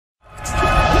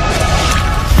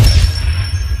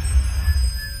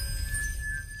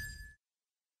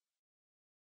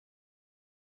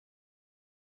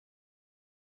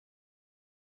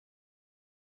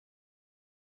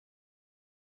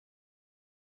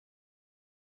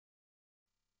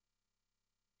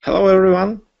Hello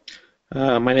everyone,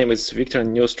 my name is Viktor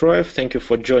Neustroyev. Thank you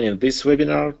for joining this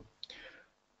webinar.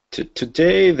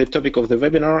 Today the topic of the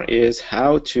webinar is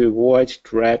how to avoid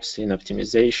traps in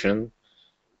optimization.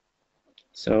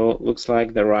 So looks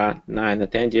like there are 9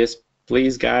 attendees.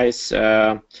 Please guys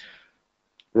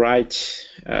write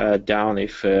down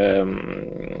if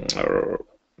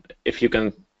you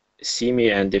can see me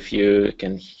and if you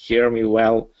can hear me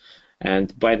well.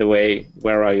 And by the way,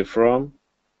 where are you from?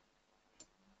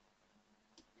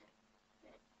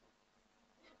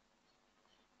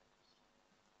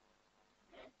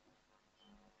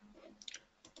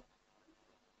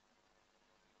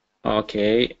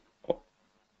 Okay,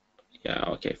 yeah,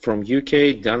 okay, from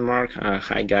UK, Denmark.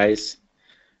 Hi guys.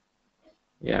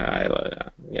 Yeah,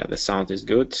 the sound is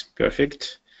good,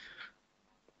 perfect.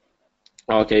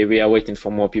 Okay, we are waiting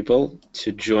for more people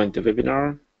to join the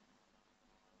webinar.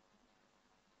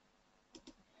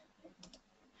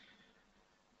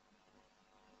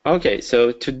 Okay,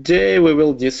 so today we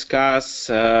will discuss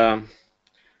how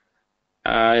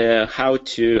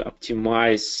to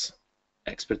optimize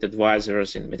expert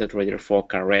advisors in MetaTrader 4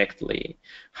 correctly,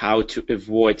 how to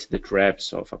avoid the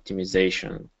traps of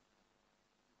optimization.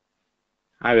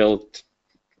 I will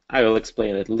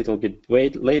explain it a little bit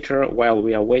later. While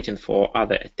we are waiting for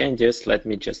other attendees, let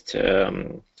me just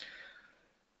tell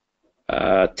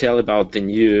about the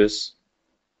news.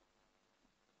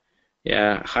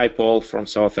 Yeah, hi Paul from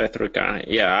South Africa.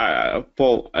 Yeah,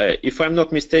 Paul, if I'm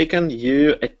not mistaken,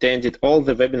 you attended all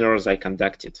the webinars I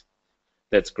conducted.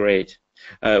 That's great.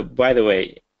 By the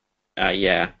way,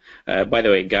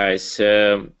 guys,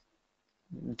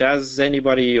 does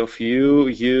anybody of you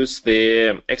use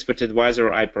the expert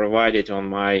advisor I provided on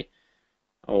one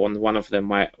of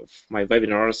my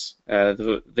webinars?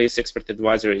 This expert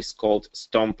advisor is called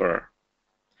Stomper.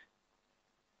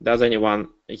 Does anyone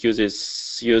use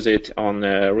it on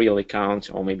a real account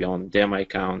or maybe on demo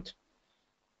account?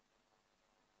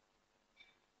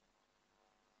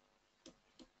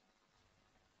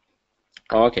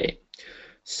 Okay,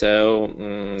 so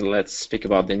let's speak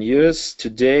about the news.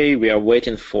 Today we are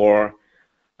waiting for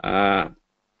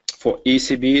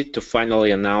ECB to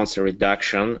finally announce a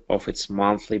reduction of its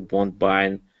monthly bond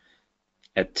buying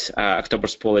at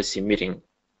October's policy meeting.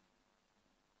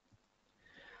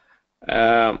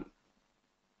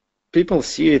 People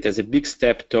see it as a big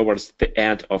step towards the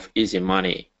end of easy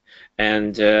money.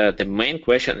 And the main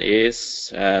question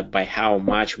is by how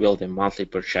much will the monthly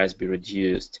purchase be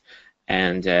reduced?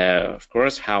 And of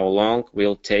course, how long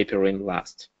will tapering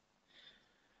last?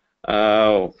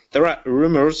 There are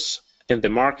rumors in the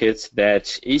markets that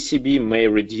ECB may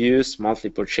reduce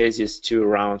monthly purchases to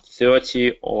around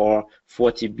 30 or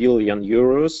 40 billion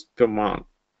euros per month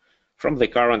from the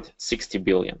current 60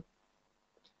 billion.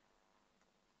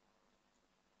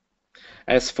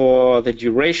 As for the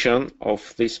duration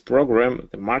of this program,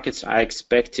 the markets are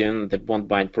expecting the bond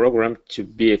buying program to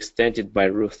be extended by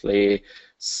roughly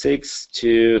 6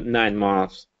 to 9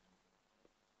 months.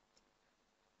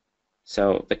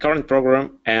 So the current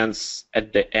program ends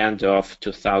at the end of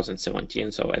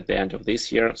 2017, so at the end of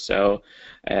this year. So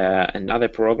another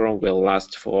program will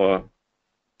last for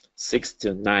 6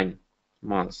 to 9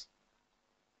 months.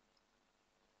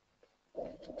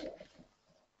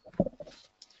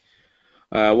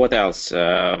 What else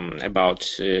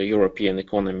about European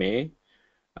economy?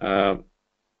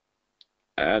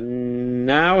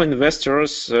 Now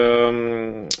investors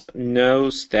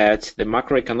knows that the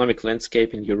macroeconomic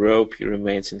landscape in Europe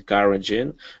remains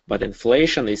encouraging, but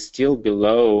inflation is still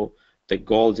below the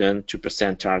golden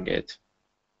 2% target.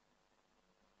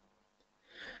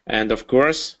 And of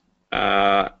course,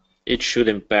 it should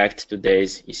impact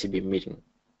today's ECB meeting.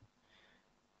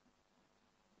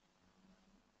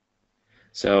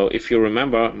 So if you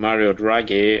remember, Mario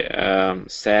Draghi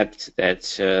said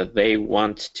that they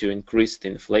want to increase the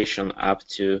inflation up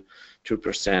to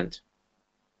 2%,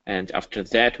 and after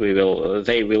that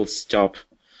they will stop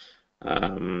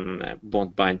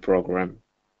bond buying program.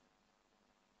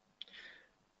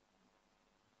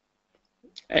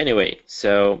 Anyway,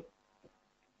 so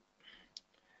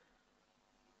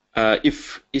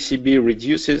if ECB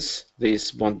reduces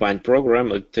this bond buying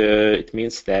program, it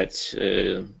means that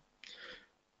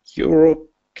Euro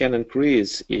can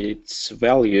increase its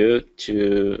value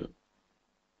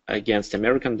against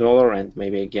American dollar and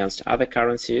maybe against other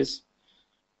currencies.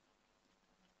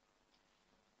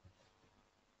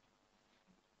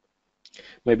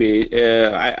 Maybe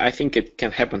I think it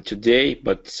can happen today,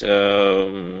 but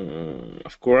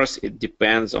of course it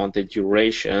depends on the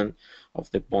duration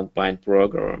of the bond buying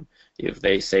program. If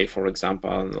they say, for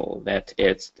example, that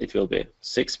it will be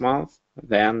 6 months,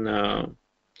 then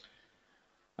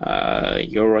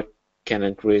euro can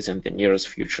increase in the nearest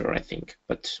future, I think.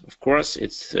 But of course,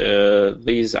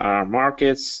 these are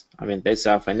markets. I mean, these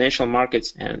are financial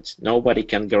markets, and nobody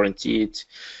can guarantee it.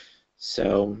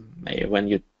 So when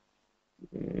you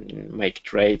make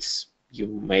trades, you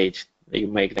make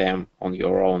them on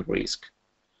your own risk.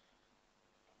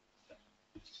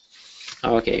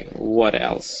 Okay, what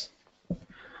else?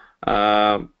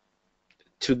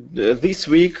 This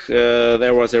week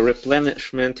there was a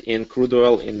replenishment in crude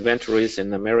oil inventories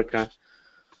in America,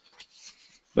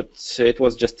 but it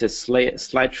was just a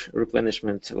slight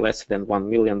replenishment, less than 1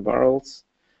 million barrels.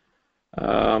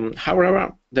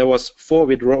 However, there was 4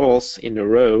 withdrawals in a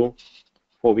row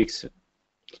 4 weeks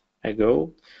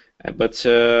ago, but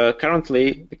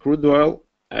currently the crude oil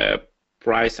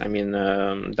price, I mean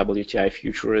WTI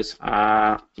futures,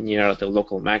 are near the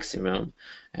local maximum,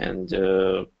 and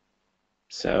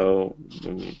so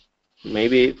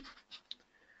maybe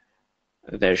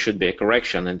there should be a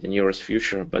correction in the nearest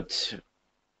future, but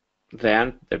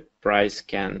then the price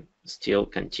can still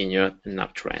continue an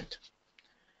uptrend.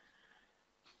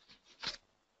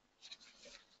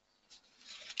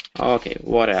 Okay,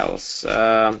 what else?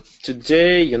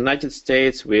 Today, United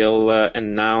States will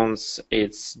announce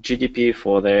its GDP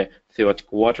for the third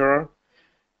quarter.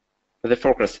 The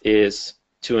forecast is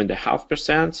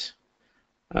 2.5%.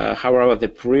 However, the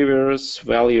previous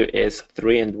value is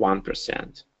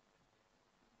 3.1%.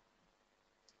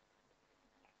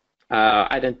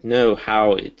 I don't know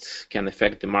how it can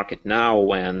affect the market now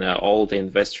when all the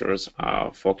investors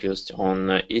are focused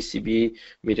on ECB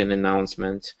meeting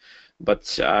announcement.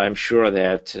 But I'm sure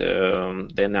that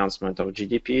the announcement of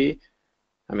GDP,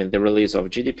 I mean the release of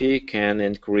GDP, can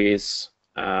increase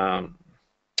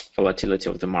volatility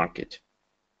of the market.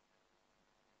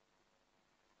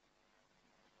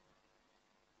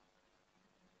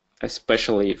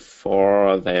 Especially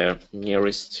for the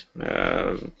nearest,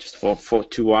 just for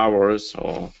 2 hours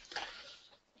or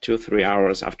 2-3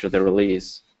 hours after the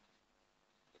release.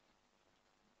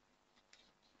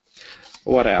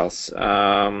 What else?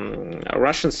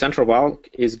 Russian central bank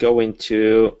is going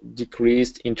to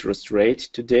decrease interest rate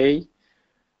today.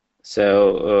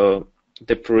 So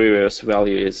the previous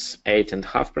value is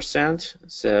 8.5%.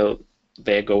 So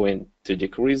they're going to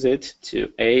decrease it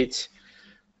to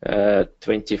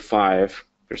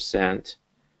 8.25%.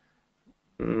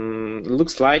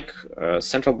 Looks like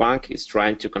central bank is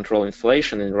trying to control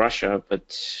inflation in Russia,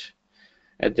 but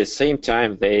at the same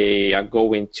time they are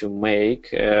going to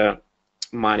make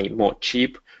money more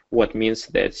cheap, what means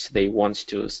that they want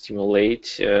to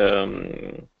stimulate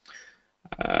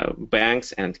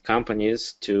banks and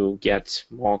companies to get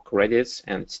more credits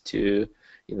and to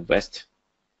invest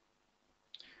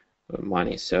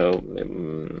money. So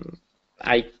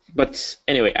but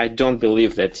anyway, I don't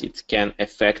believe that it can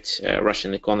affect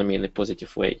Russian economy in a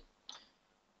positive way.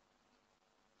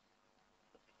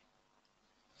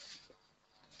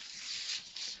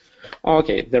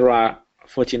 Okay, there are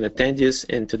 14 attendees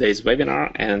in today's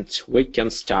webinar, and we can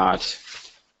start.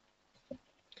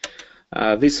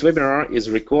 This webinar is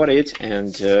recorded,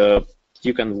 and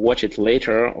you can watch it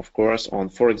later, of course, on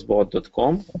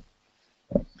forexbot.com.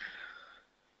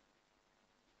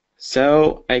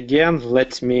 So again,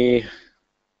 let me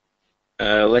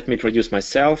introduce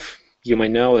myself. You may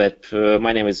know that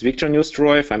my name is Viktor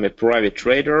Neustroyev. I'm a private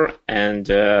trader, and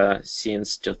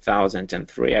since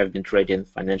 2003 I've been trading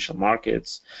financial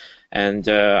markets. And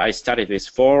I started with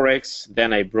Forex,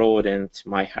 then I broadened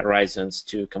my horizons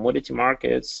to commodity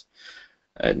markets.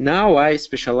 Now I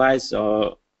specialize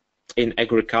in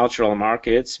agricultural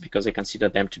markets because I consider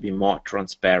them to be more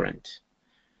transparent.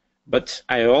 But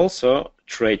I also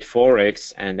trade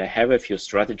Forex, and I have a few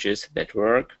strategies that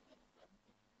work.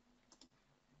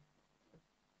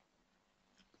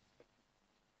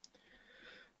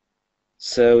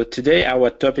 So today our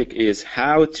topic is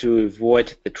how to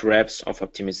avoid the traps of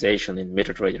optimization in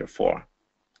MetaTrader 4.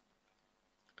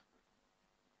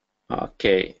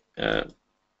 Okay,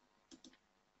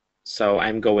 so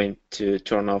I'm going to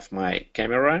turn off my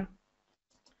camera,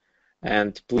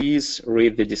 and please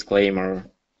read the disclaimer.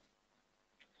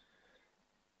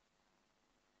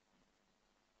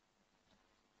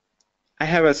 I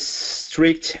have a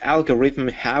strict algorithm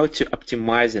how to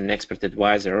optimize an expert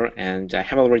advisor, and I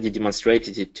have already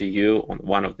demonstrated it to you on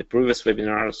one of the previous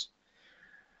webinars.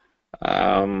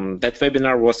 That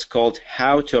webinar was called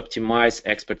How to Optimize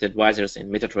Expert Advisors in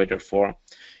MetaTrader 4.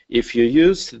 If you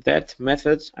use that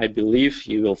method, I believe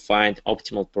you will find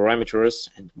optimal parameters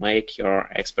and make your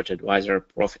expert advisor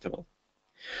profitable.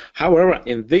 However,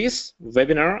 in this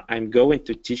webinar, I'm going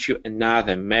to teach you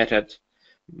another method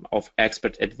of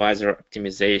expert advisor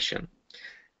optimization.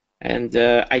 And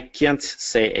I can't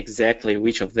say exactly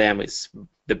which of them is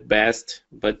the best,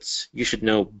 but you should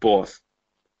know both.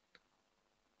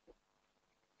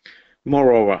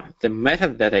 Moreover, the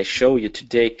method that I show you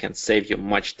today can save you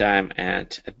much time,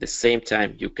 and at the same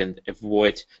time you can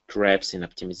avoid traps in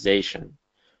optimization.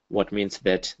 What means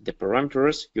that the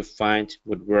parameters you find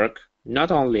would work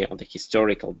not only on the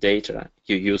historical data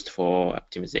you used for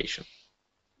optimization.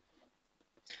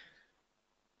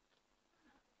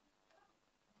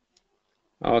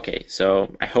 Okay,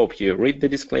 so I hope you read the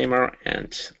disclaimer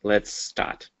and let's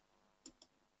start.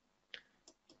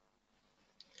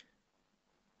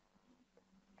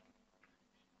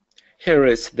 Here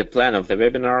is the plan of the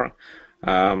webinar.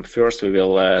 First, we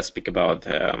will speak about,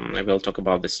 I will talk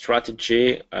about the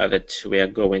strategy that we are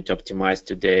going to optimize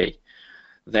today.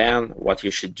 Then, what you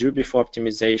should do before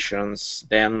optimizations.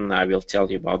 Then, I will tell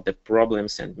you about the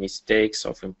problems and mistakes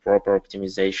of improper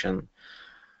optimization.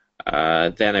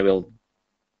 Then, I will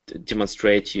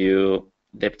demonstrate you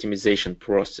the optimization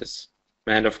process.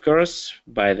 And of course,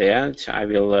 by the end,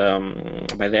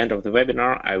 by the end of the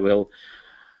webinar, I will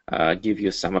give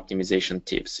you some optimization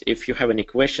tips. If you have any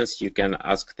questions, you can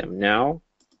ask them now.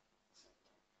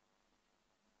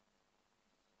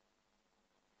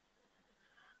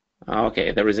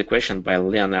 Okay, there is a question by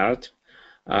Leonard.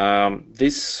 The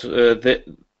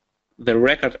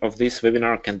record of this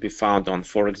webinar can be found on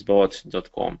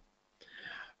forexbot.com.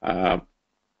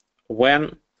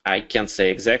 When? I can't say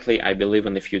exactly. I believe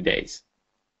in a few days.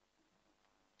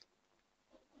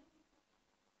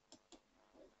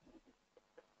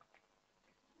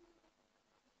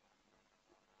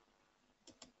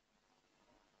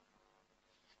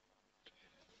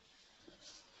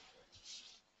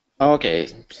 Okay,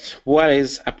 what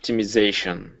is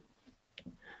optimization?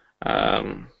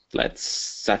 Let's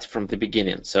start from the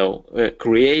beginning. So,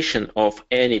 creation of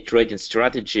any trading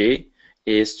strategy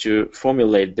is to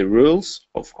formulate the rules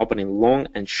of opening long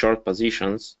and short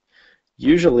positions.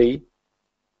 Usually,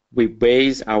 we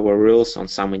base our rules on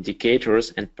some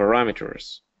indicators and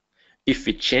parameters. If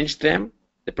we change them,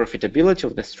 the profitability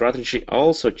of the strategy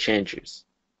also changes.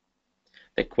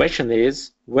 The question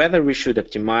is whether we should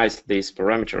optimize these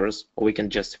parameters or we can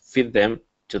just fit them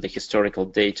to the historical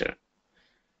data.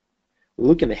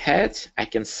 Looking ahead, I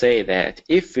can say that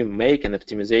if we make an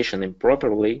optimization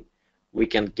improperly, we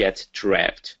can get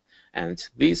trapped. And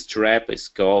this trap is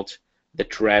called the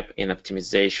trap in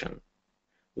optimization.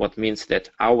 What means that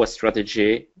our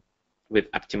strategy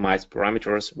with optimized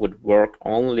parameters would work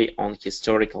only on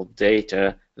historical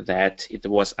data that it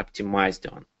was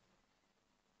optimized on.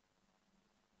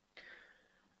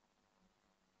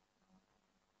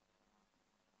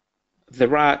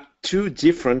 There are two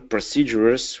different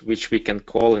procedures which we can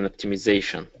call in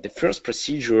optimization. The first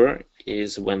procedure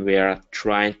is when we are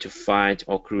trying to find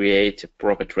or create a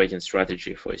proper trading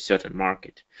strategy for a certain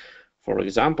market. For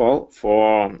example,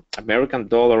 for American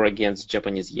dollar against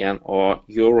Japanese yen or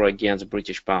euro against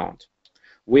British pound.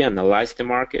 We analyze the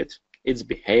market, its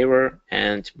behavior,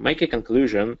 and make a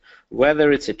conclusion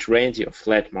whether it's a trendy or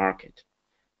flat market.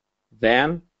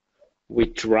 Then we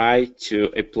try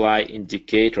to apply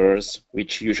indicators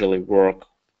which usually work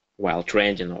while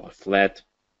trending or flat.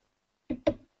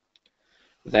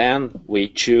 Then we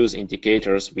choose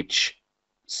indicators which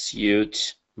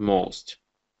suit most.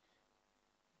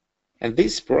 And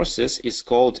this process is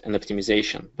called an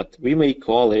optimization, but we may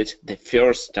call it the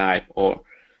first type or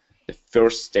the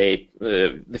first stage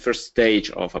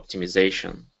of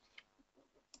optimization.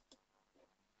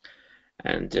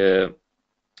 And the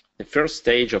first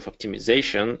stage of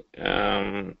optimization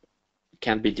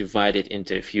can be divided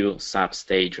into a few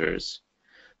sub-stages.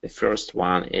 The first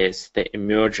one is the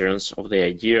emergence of the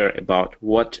idea about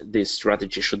what this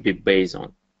strategy should be based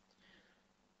on.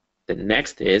 The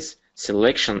next is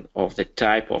selection of the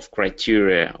type of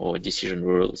criteria or decision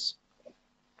rules.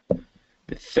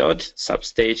 The third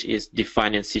substage is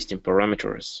defining system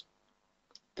parameters.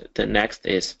 The next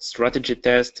is strategy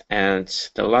test, and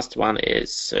the last one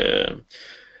is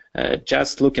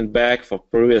just looking back for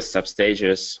previous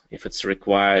substages if it's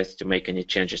required to make any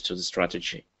changes to the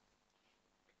strategy.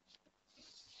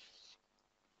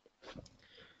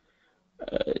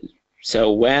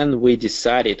 So when we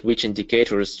decided which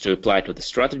indicators to apply to the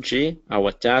strategy,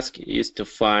 our task is to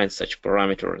find such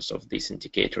parameters of these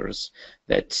indicators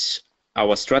that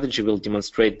our strategy will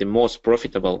demonstrate the most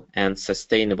profitable and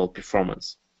sustainable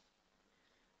performance.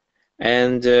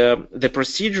 And the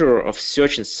procedure of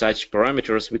searching such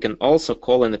parameters we can also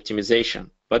call an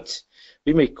optimization, but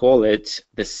we may call it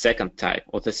the second type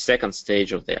or the second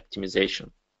stage of the optimization.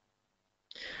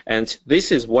 And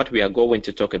this is what we are going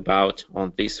to talk about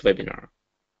on this webinar.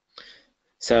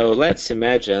 So let's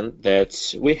imagine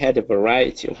that we had a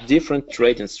variety of different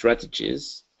trading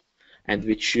strategies, and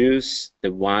we choose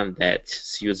the one that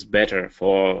suits better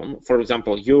for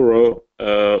example, euro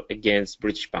against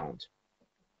British pound.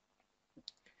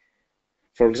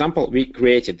 For example, we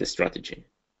created the strategy.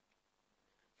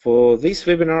 For this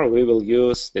webinar, we will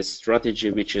use the strategy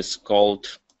which is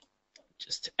called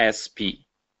just SP.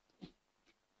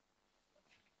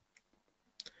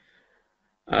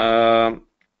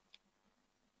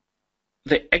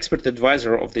 The expert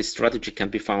advisor of this strategy can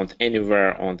be found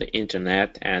anywhere on the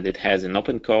internet, and it has an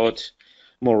open code.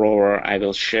 Moreover, I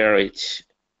will share it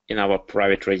in our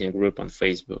private trading group on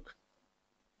Facebook.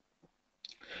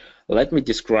 Let me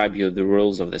describe you the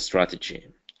rules of the strategy.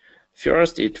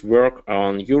 First, it works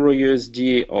on Euro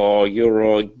USD or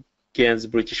Euro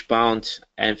against British Pound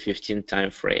M15 time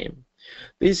frame.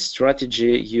 This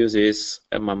strategy uses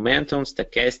a momentum,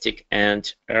 stochastic,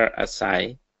 and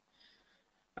RSI.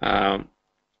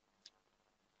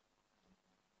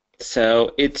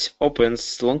 So it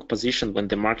opens long position when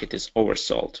the market is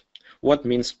oversold. What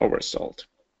means oversold?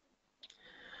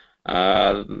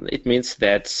 It means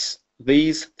that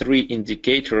these three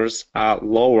indicators are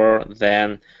lower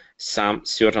than some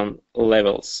certain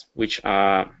levels which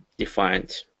are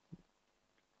defined.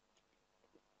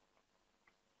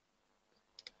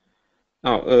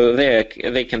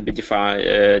 They can be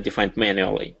defined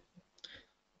manually.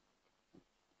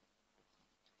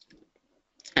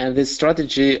 And this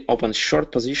strategy opens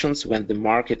short positions when the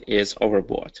market is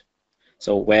overbought.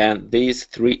 So when these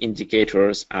three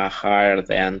indicators are higher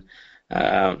than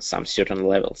some certain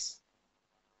levels.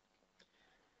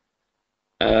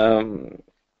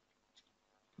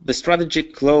 The strategy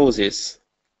closes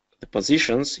the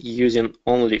positions using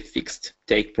only fixed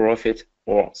take profit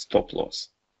or stop loss.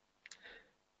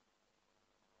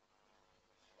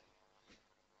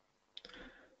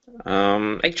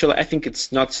 Actually, I think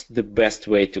it's not the best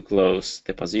way to close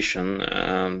the position.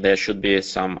 There should be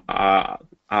some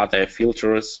other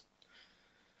filters.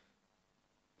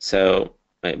 So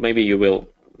maybe you will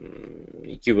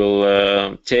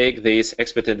take this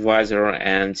expert advisor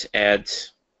and add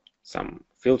some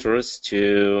filters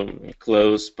to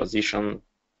close position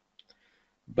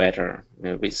better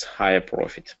with higher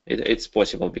profit. It's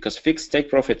possible because fixed take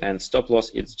profit and stop loss,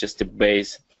 it's just a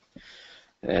base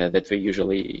that we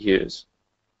usually use.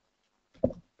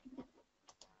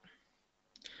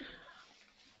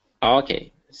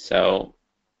 Okay, so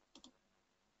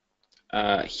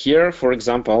here, for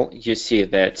example, you see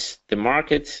that the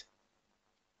market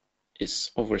is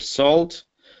oversold.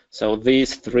 So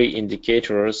these three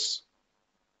indicators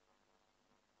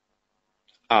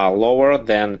are lower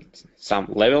than some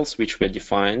levels which were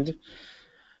defined.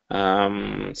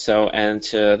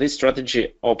 This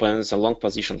strategy opens a long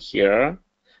position here.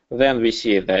 Then we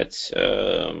see that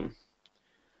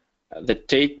the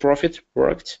take profit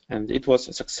worked and it was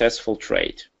a successful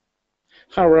trade.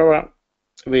 However,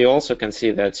 we also can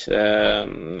see that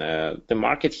the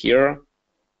market here,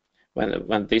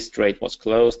 when this trade was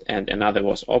closed and another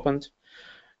was opened,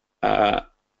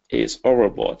 is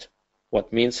overbought.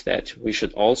 What means that we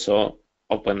should also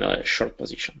open a short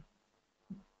position.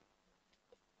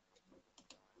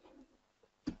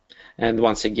 And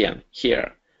once again,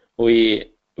 here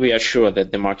we are sure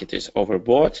that the market is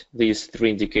overbought. These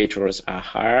three indicators are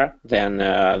higher than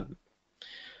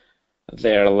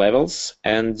their levels,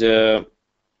 and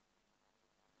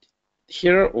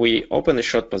here we open a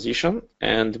short position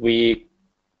and we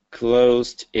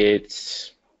closed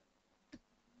it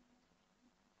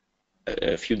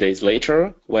a few days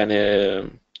later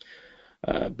when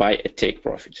by a take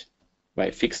profit, by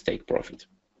a fixed take profit.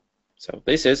 So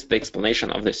this is the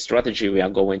explanation of the strategy we are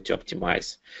going to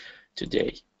optimize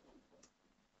today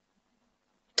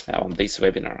on this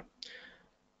webinar.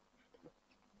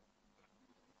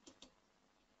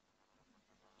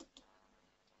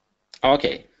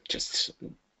 Okay, just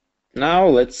now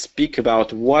let's speak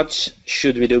about what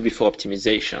should we do before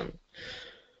optimization.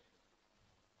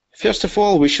 First of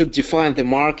all, we should define the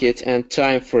market and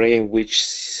time frame which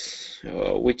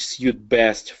suit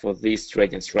best for this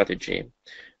trading strategy.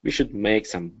 We should make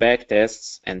some back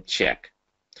tests and check.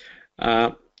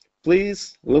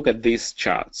 Please look at these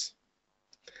charts.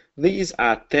 These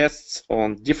are tests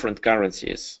on different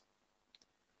currencies.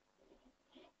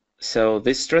 So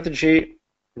this strategy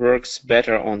works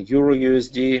better on Euro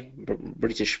USD,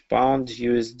 British Pound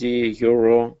USD,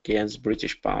 Euro against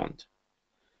British Pound.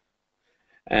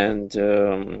 And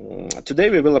today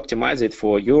we will optimize it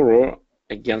for Euro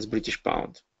against British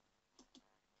Pound.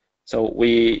 So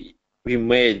we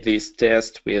made this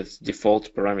test with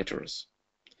default parameters.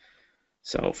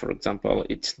 So for example,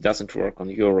 it doesn't work on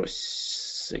Euro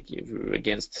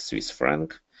against Swiss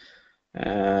franc,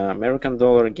 American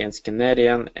dollar against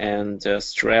Canadian, and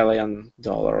Australian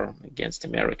dollar against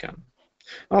American.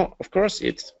 Oh, of course,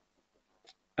 it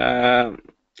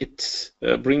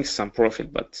brings some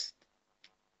profit, but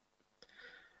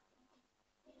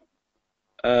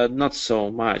not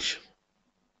so much.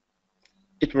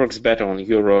 It works better on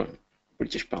euro,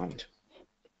 British pound.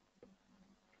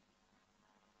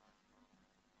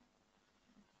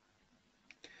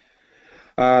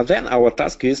 Then our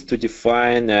task is to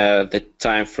define the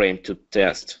time frame to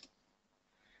test.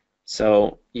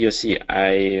 So you see,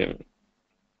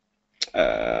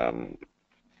 the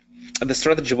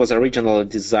strategy was originally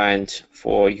designed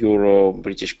for euro,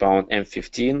 British pound,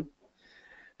 M15,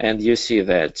 and you see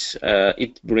that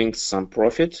it brings some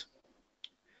profit,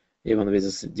 even with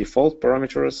its default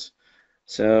parameters.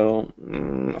 So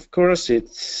of course,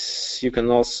 you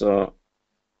can also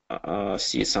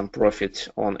see some profit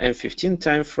on M15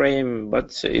 time frame,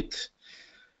 but it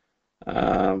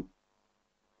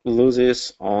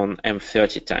loses on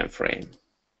M30 time frame.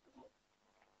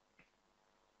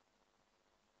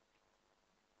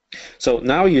 So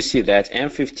now you see that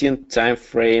M15 time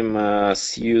frame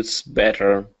suits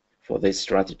better for this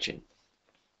strategy.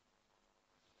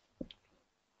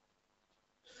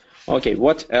 Okay,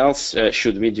 what else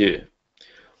should we do?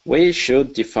 We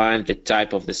should define the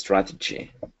type of the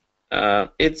strategy.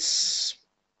 It's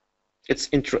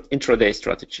intraday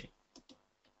strategy.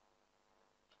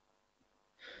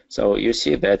 So you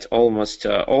see that almost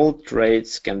all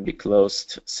trades can be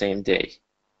closed same day.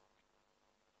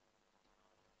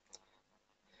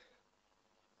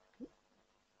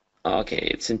 Okay,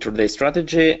 it's intraday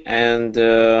strategy, and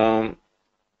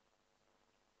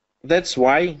that's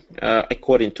why,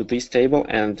 according to this table,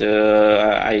 and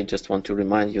I just want to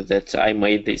remind you that I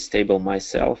made this table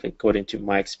myself according to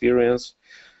my experience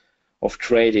of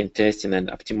trading, testing, and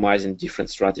optimizing different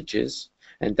strategies.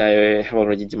 And I have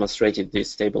already demonstrated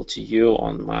this table to you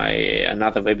on my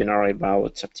another webinar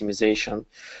about optimization.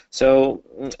 So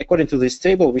according to this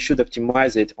table, we should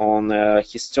optimize it on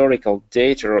historical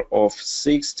data of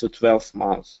 6 to 12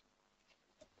 months.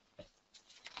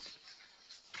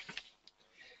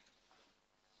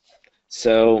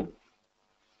 So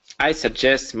I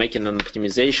suggest making an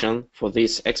optimization for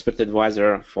this expert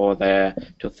advisor for the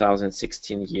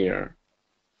 2016 year.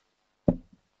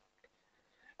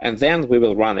 And then we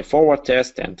will run a forward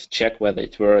test and check whether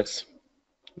it works.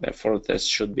 Therefore, this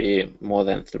should be more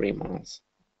than 3 months.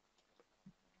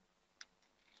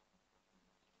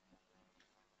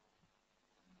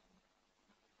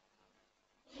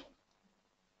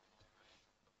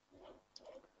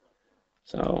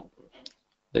 So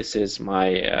this is my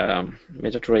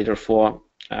MetaTrader 4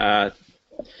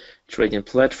 trading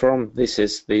platform. This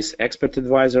is this expert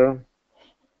advisor.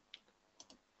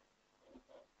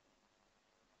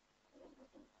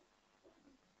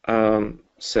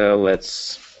 So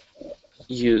let's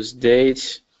use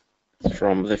date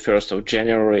from the 1st of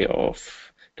January of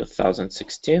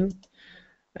 2016,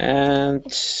 and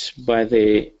by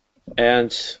the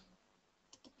end,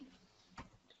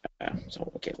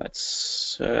 so okay,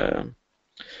 let's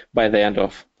by the end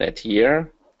of that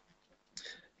year,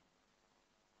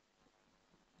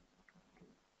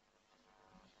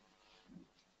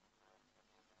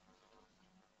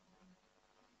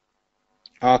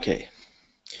 okay.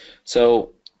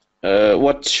 So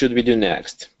what should we do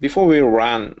next? Before we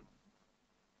run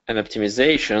an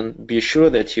optimization, be sure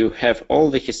that you have all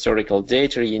the historical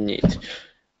data you need.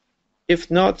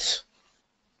 If not,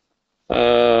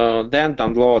 then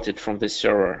download it from the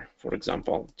server. For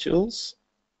example, Tools,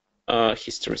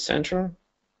 History Center.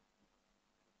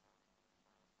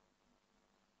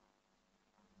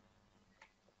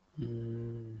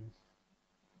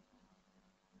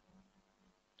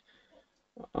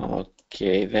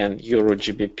 Okay, then Euro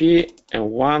GBP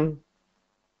and 1,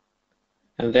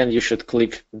 and then you should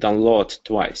click download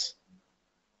twice.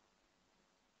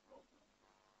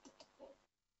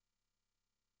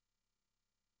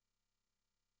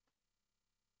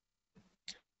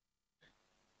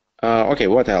 Okay,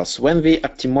 what else? When we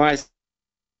optimize,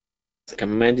 it's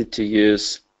recommended to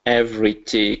use every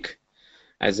tick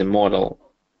as a model.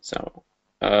 So,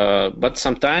 but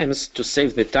sometimes to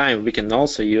save the time, we can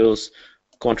also use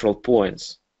control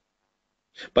points.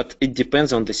 But it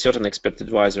depends on the certain expert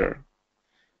advisor.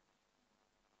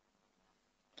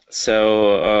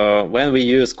 So when we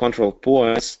use control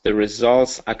points, the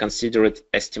results are considered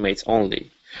estimates only.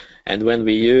 And when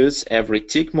we use every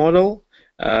tick model,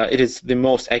 it is the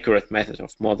most accurate method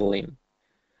of modeling.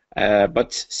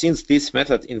 But since this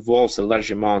method involves a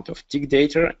large amount of tick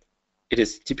data, it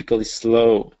is typically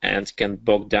slow and can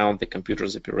bog down the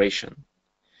computer's operation.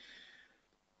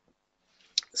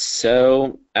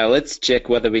 So let's check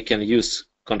whether we can use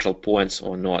control points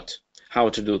or not. How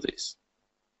to do this?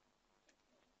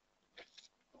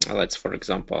 Let's, for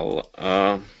example,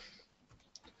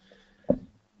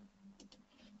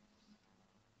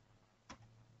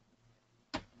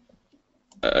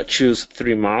 choose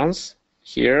 3 months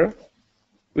here.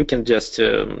 We can just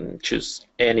choose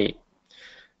any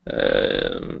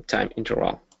time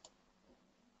interval.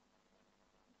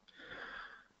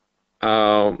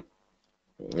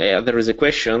 Yeah, there is a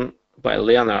question by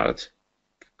Leonard.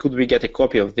 Could we get a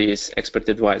copy of this expert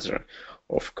advisor?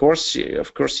 Of course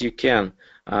you can.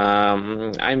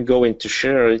 I'm going to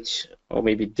share it, or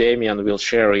maybe Damien will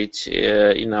share it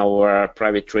in our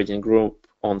private trading group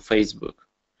on Facebook.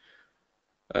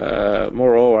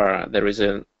 Moreover, there is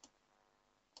an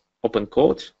open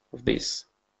code of this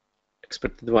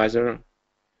expert advisor.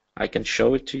 I can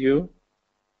show it to you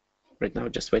right now.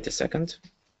 Just wait a second.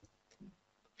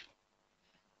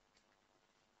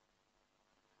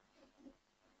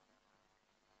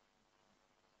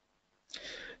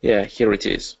 Yeah, here it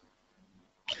is.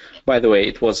 By the way,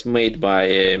 it was made by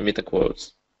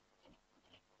MetaQuotes.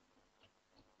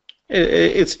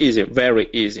 It's easy, very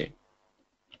easy.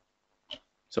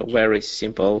 So very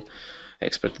simple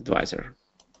expert advisor.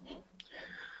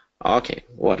 Okay,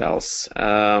 what else?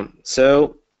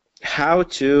 So how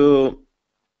to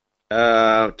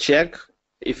check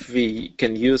if we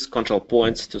can use control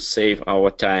points to save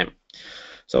our time.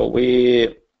 So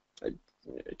we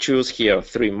choose here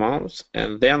 3 months,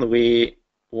 and then we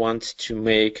want to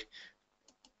make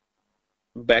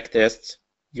backtests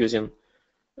using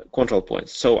control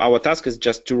points. So our task is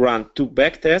just to run 2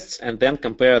 backtests and then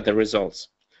compare the results.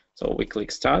 So we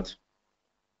click Start.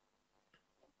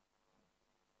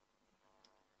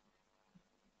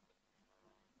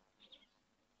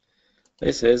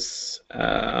 This is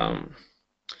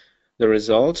the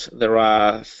result. There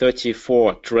are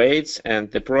 34 trades and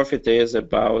the profit is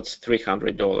about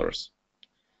 $300.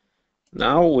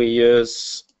 Now we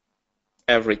use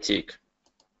every tick.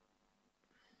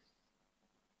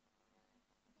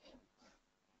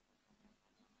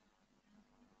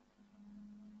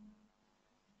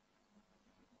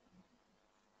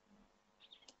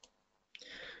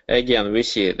 Again, we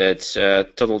see that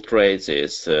total trades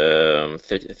is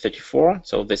 34,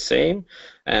 so the same,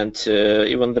 and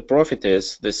even the profit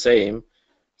is the same.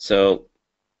 So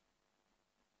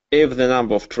if the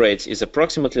number of trades is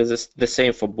approximately the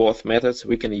same for both methods,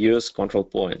 we can use control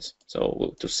points.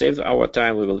 So to save our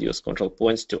time, we will use control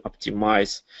points to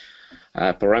optimize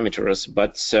parameters.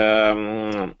 But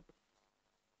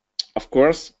of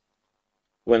course,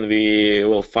 when we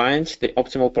will find the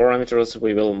optimal parameters,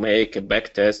 we will make a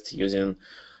backtest using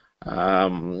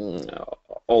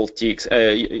all ticks,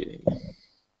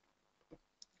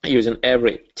 using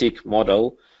every tick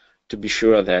model to be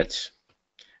sure that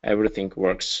everything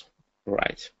works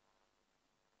right.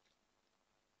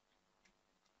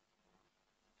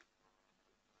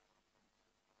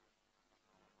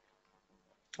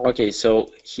 Okay,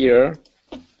 so here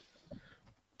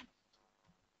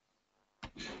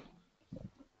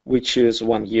we choose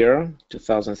 1 year,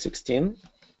 2016.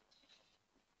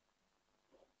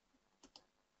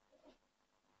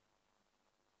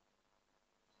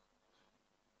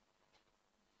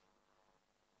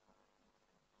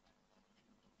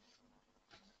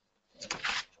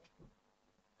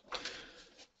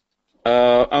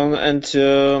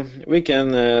 We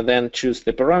can then choose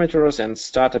the parameters and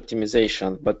start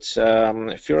optimization. But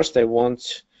first I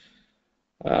want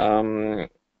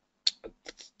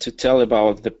to tell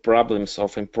about the problems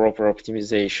of improper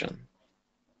optimization.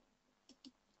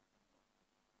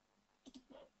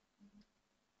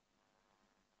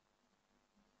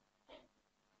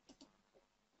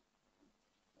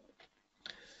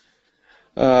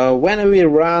 When we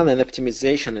run an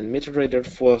optimization in MetaTrader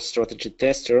for Strategy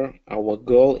Tester, our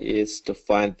goal is to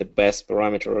find the best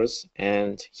parameters,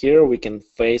 and here we can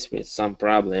face with some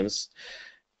problems,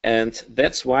 and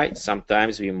that's why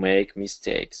sometimes we make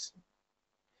mistakes.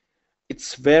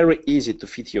 It's very easy to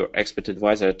fit your expert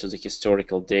advisor to the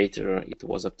historical data it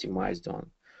was optimized on.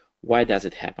 Why does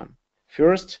it happen?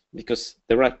 First, because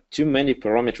there are too many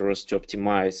parameters to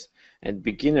optimize, and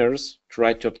beginners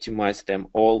try to optimize them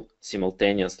all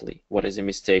simultaneously, what is a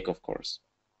mistake, of course.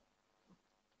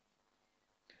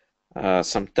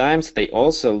 Sometimes they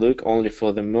also look only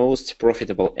for the most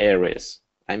profitable areas.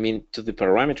 I mean, to the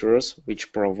parameters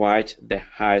which provide the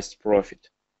highest profit.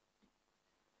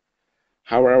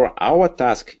 However, our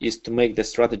task is to make the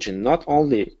strategy not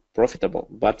only profitable,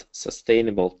 but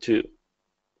sustainable too.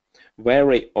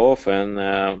 Very often,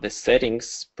 the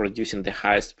settings producing the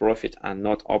highest profit are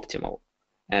not optimal,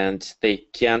 and they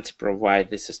can't provide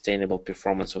the sustainable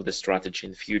performance of the strategy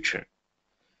in the future.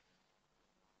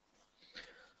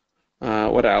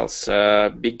 What else?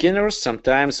 Beginners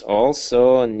sometimes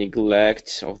also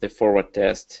neglect of the forward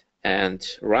test and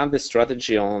run the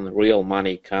strategy on real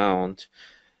money account.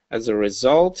 As a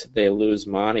result, they lose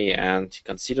money and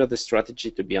consider the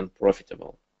strategy to be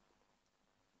unprofitable.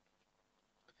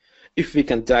 If we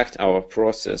conduct our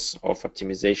process of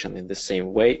optimization in the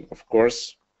same way, of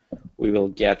course, we will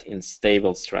get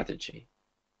unstable strategy.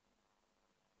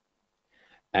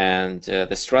 And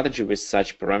the strategy with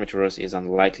such parameters is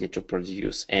unlikely to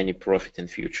produce any profit in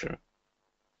future.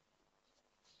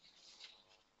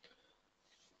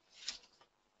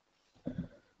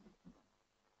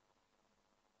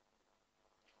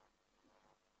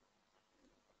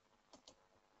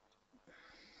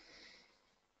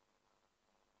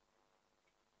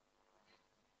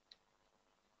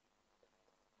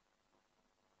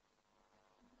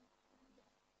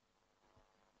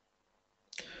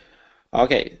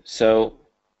 Okay, so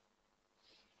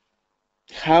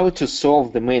how to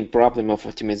solve the main problem of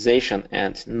optimization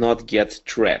and not get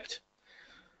trapped?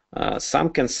 Some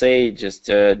can say just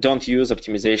don't use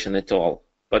optimization at all,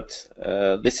 but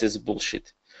this is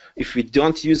bullshit. If we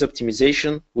don't use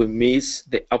optimization, we miss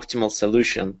the optimal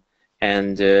solution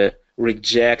and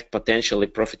reject potentially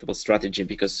profitable strategy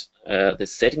because the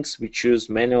settings we choose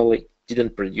manually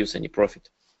didn't produce any profit.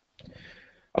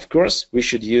 Of course, we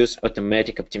should use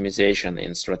automatic optimization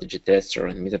in Strategy Tester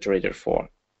and MetaTrader 4.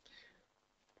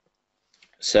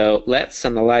 So let's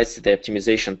analyze the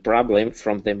optimization problem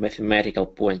from the mathematical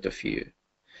point of view.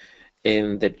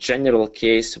 In the general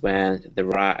case, when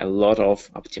there are a lot of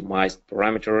optimized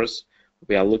parameters,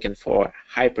 we are looking for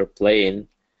hyperplane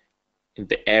in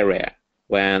the area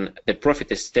when the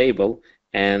profit is stable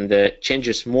and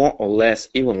changes more or less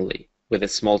evenly with a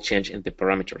small change in the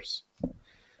parameters.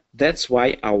 That's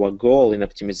why our goal in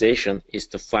optimization is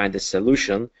to find a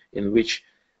solution in which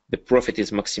the profit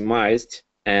is maximized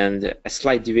and a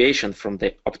slight deviation from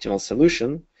the optimal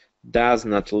solution does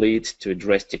not lead to a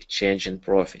drastic change in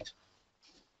profit.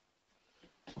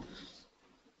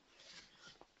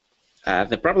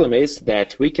 The problem is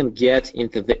that we can get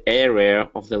into the area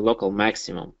of the local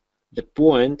maximum, the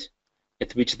point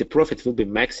at which the profit will be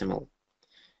maximal,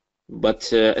 but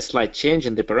a slight change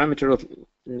in the parameters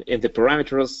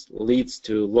leads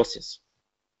to losses.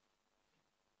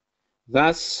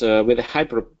 Thus, with high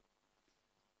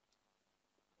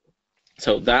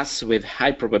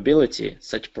probability,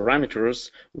 such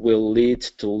parameters will lead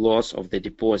to loss of the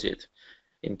deposit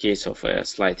in case of a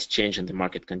slight change in the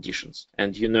market conditions.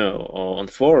 And you know, on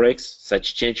Forex,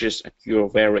 such changes occur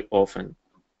very often.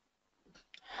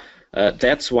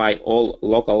 That's why all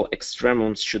local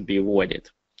extremums should be avoided.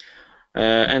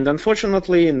 And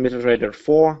unfortunately, in MetaTrader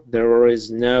 4, there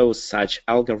is no such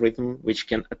algorithm which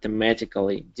can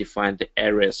automatically define the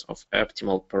areas of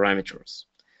optimal parameters.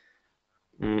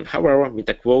 However,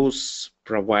 MetaQuos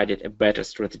provided a better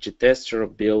strategy tester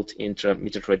built into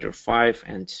MetaTrader 5,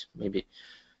 and maybe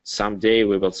someday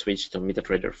we will switch to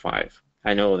MetaTrader 5.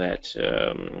 I know that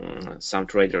some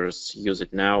traders use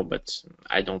it now, but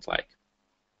I don't like.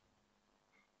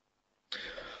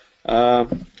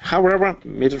 However,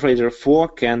 MetaTrader 4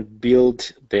 can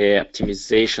build the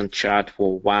optimization chart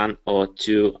for one or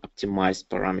two optimized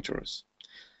parameters.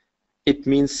 It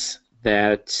means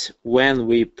that when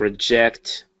we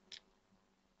project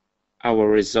our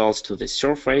results to the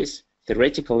surface,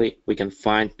 theoretically we can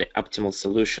find the optimal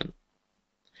solution.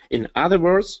 In other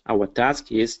words, our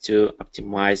task is to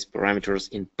optimize parameters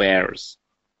in pairs.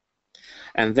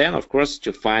 And then, of course,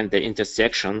 to find the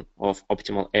intersection of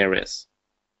optimal areas.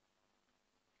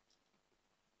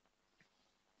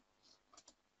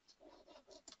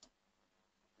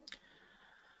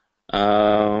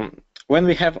 When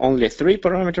we have only 3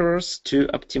 parameters to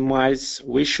optimize,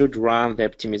 we should run the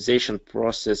optimization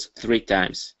process 3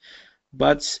 times.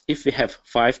 But if we have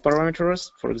 5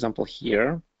 parameters, for example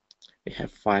here, we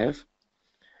have 5,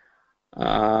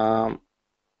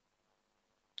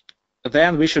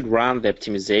 then we should run the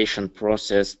optimization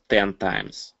process 10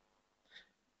 times.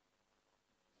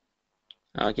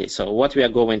 Okay, so what we are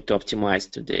going to optimize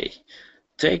today?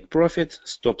 Take profit,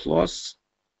 stop loss,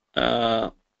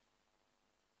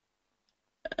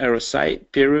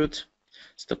 RSI period,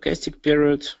 stochastic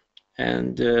period,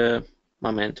 and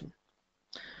momentum.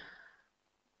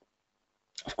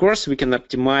 Of course, we can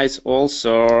optimize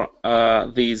also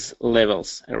these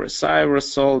levels: RSI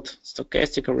result,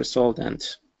 stochastic result, and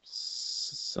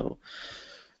so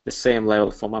the same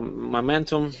level for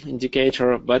momentum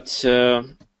indicator. But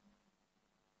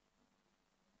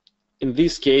in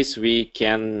this case we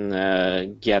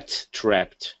can get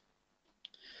trapped.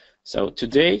 So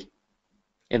today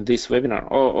in this webinar,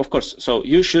 oh, of course, so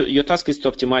your task is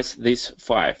to optimize these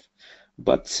 5,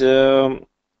 but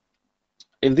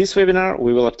in this webinar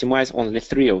we will optimize only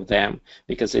 3 of them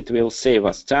because it will save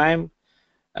us time,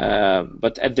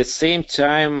 but at the same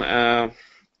time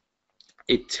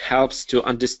it helps to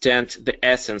understand the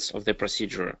essence of the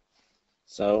procedure.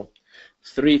 So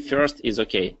 3 first is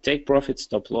okay: take profit,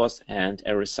 stop loss, and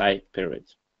RSI period.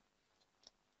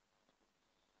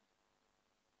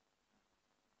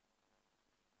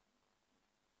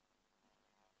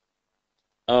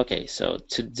 Okay, so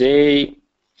today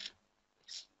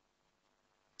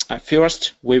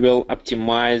first we will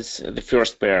optimize the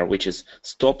first pair, which is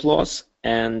stop loss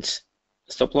and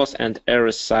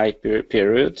RSI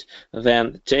period,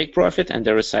 then take profit and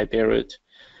RSI period,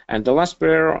 and the last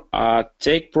pair are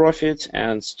take profit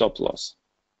and stop loss.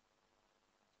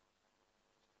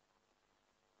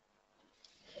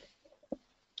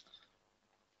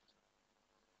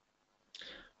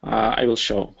 I will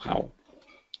show how.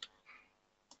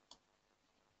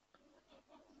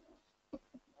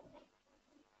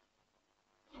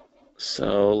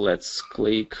 So let's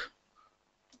click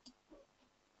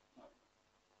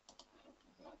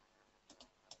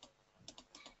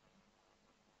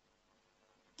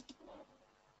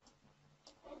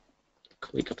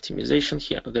optimization.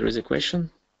 Here there is a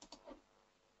question.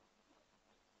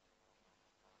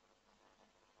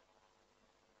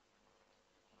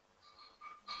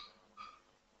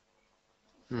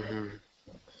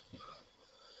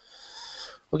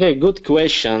 Okay, good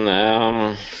question.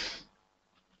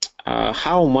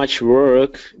 How much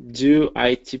work do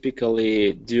I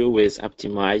typically do with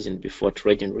optimizing before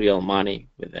trading real money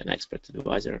with an expert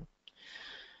advisor?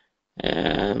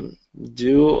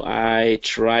 Do I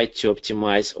try to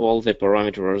optimize all the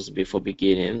parameters before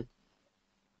beginning?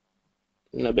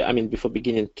 No, I mean before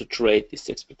beginning to trade this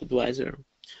expert advisor.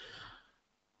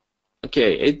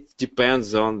 Okay, it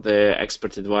depends on the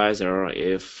expert advisor.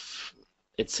 If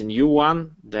it's a new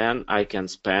one, then I can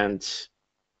spend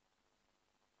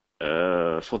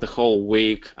for the whole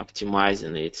week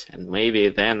optimizing it, and maybe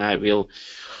then I will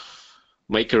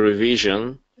make a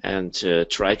revision and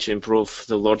try to improve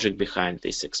the logic behind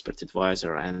this expert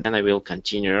advisor, and then I will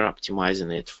continue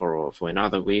optimizing it for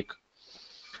another week.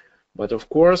 But of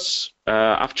course,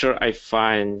 after I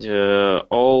find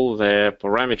all the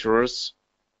parameters,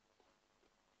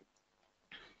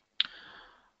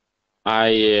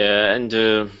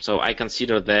 so I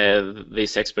consider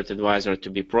this expert advisor to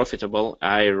be profitable,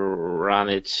 I run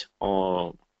it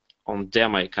on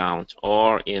demo account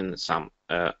or in some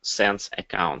Sense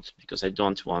account, because I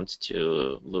don't want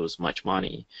to lose much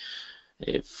money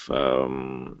if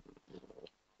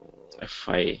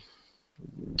I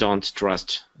don't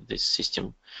trust this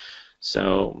system.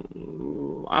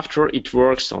 So after it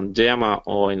works on demo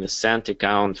or in the Cent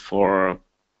account for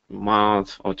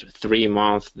month or 3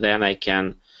 months, then I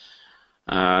can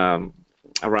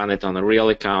run it on a real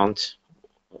account.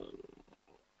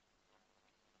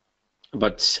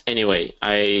 But anyway,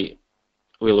 I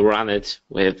will run it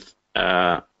with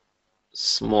a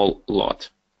small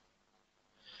lot,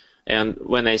 and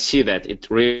when I see that it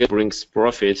really brings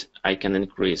profit, I can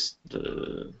increase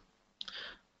the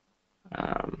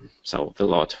the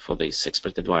lot for this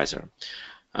expert advisor.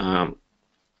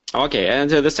 Okay, and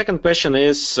the second question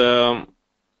is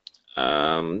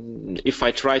if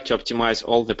I try to optimize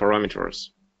all the parameters.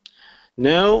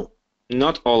 No,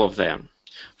 not all of them.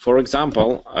 For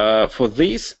example, for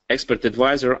this expert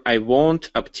advisor, I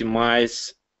won't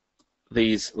optimize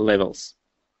these levels.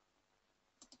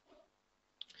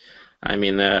 I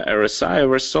mean RSI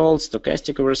oversold,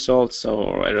 stochastic oversold,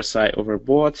 or RSI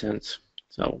overbought, and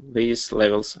so these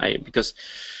levels, because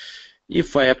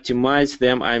if I optimize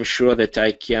them, I'm sure that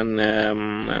I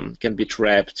can be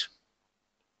trapped.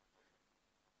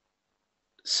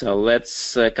 So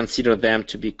let's consider them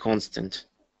to be constant.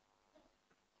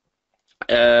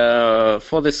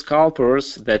 For the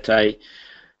scalpers that I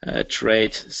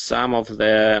trade, some of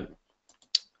the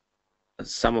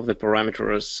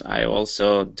parameters I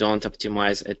also don't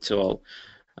optimize at all.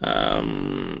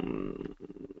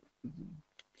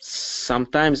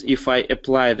 Sometimes if I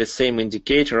apply the same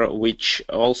indicator, which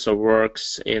also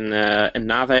works in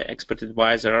another expert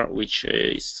advisor which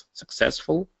is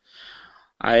successful,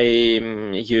 I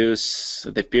use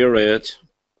the period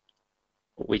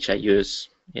which I use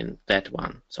in that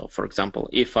one. So for example,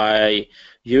 if I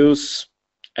use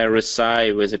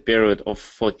RSI with a period of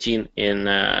 14 in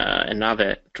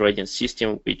another trading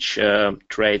system which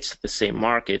trades the same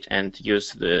market and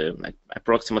use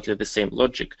approximately the same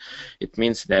logic, it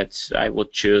means that I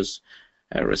would choose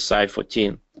RSI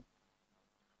 14,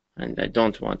 and I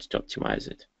don't want to optimize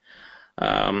it.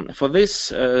 For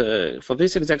this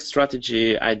exact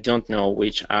strategy, I don't know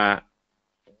which are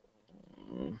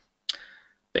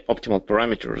the optimal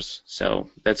parameters, so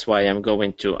that's why I'm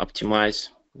going to optimize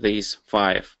these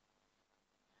 5.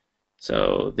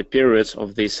 So the periods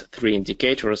of these 3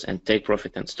 indicators and take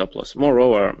profit and stop loss.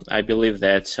 Moreover, I believe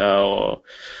that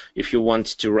if you want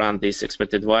to run this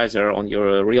expert advisor on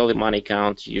your real money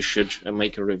account, you should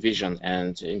make a revision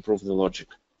and improve the logic.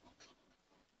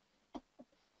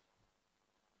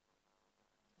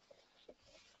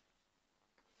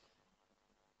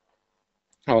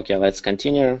 Okay, let's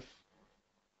continue.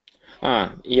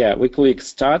 Yeah, we click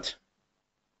start.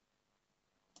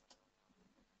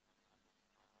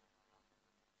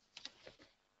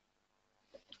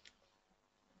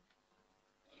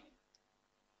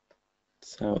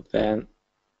 So then,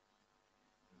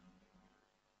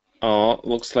 oh,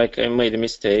 looks like I made a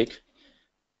mistake.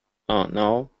 Oh,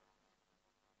 no.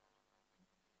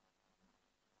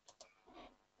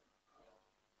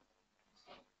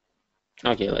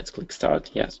 Okay, let's click start.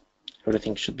 Yes,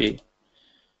 everything should be.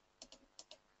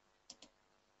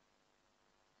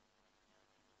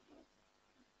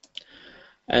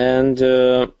 And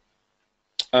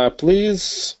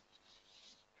please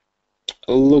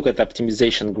look at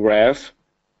optimization graph.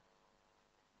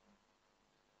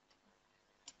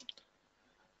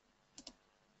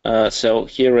 So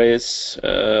here is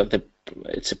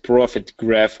it's a profit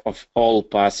graph of all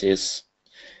passes,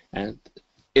 and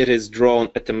it is drawn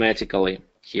automatically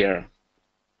here.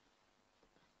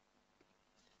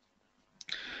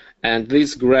 And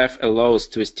this graph allows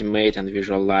to estimate and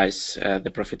visualize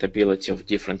the profitability of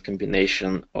different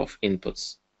combination of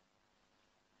inputs.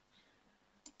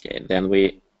 Okay, then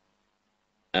we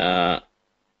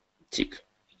tick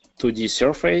 2D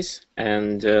surface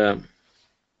and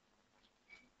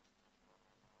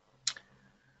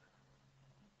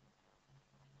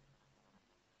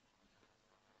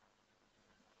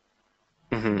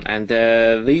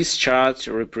this chart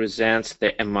represents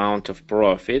the amount of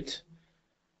profit.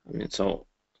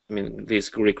 These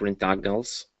Greek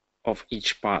rectangles of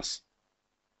each pass.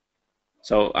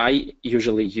 So I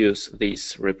usually use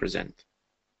this represent.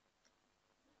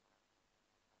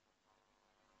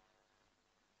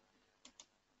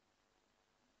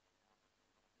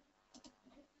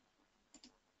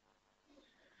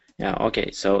 Yeah,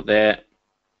 okay, so the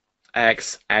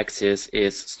x-axis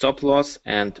is stop loss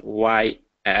and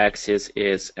y-axis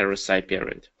is RSI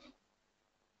period.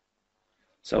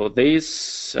 So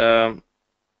this there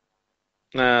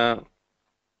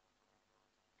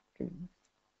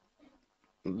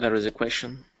is a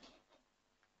question.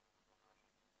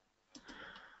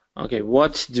 Okay,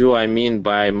 what do I mean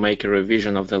by make a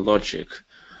revision of the logic?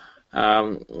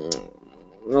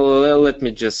 Let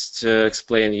me just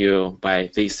explain you by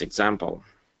this example.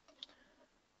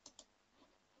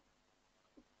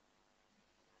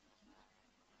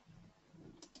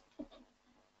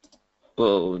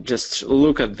 Well, just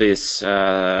look at this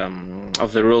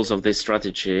of the rules of this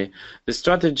strategy. The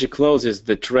strategy closes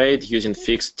the trade using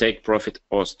fixed take profit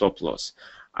or stop loss.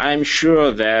 I'm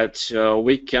sure that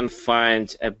we can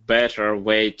find a better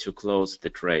way to close the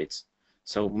trades.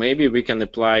 So maybe we can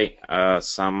apply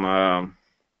some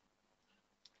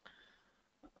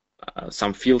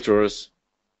filters,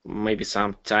 maybe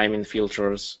some timing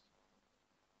filters.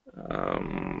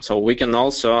 So we can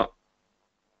also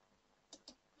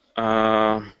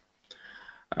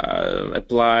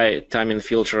apply timing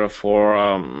filter for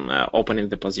opening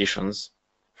the positions.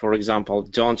 For example,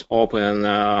 don't open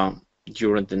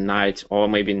during the night, or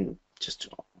maybe just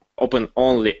open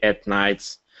only at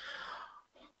nights.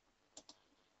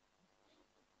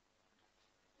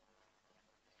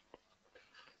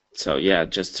 So yeah,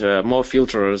 just more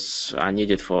filters are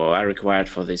required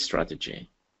for this strategy.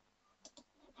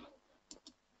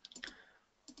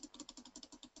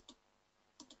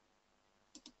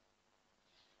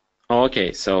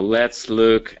 Okay, so let's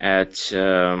look at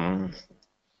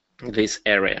this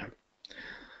area.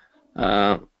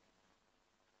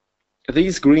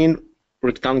 These green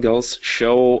rectangles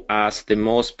show us the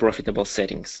most profitable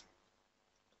settings.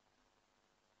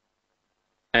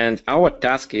 And our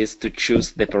task is to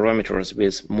choose the parameters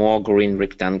with more green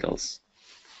rectangles.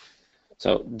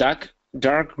 So dark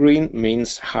green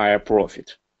means higher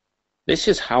profit. This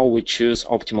is how we choose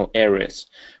optimal areas.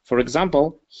 For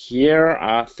example, here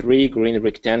are 3 green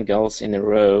rectangles in a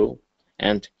row,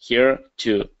 and here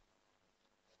 2.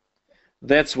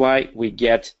 That's why we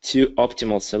get two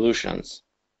optimal solutions.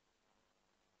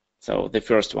 So the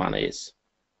first one is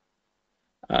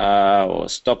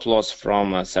stop loss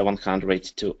from 700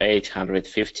 to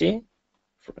 850.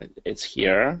 It's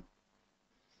here.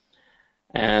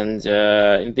 And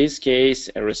in this case,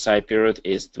 RSI period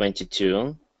is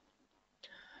 22.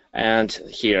 And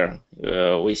here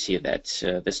we see that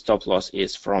the stop loss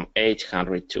is from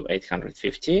 800 to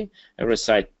 850.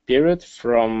 RSI period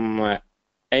from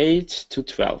 8 to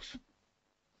 12.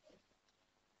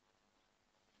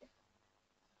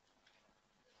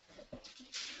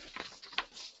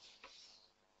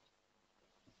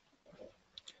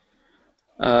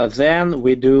 Then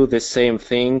we do the same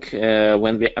thing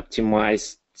when we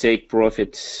optimize take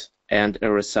profit and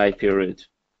RSI period.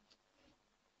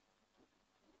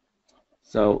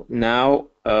 So now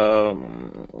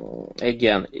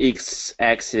again,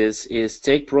 x-axis is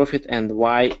take profit and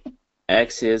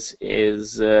y-axis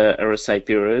is RSI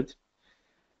period.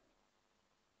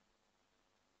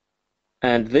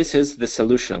 And this is the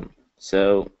solution.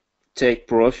 So take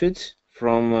profit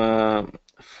from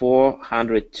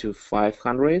 400 to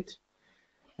 500,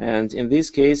 and in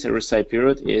this case RSI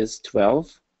period is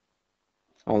 12,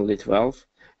 only 12.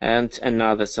 And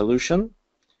another solution,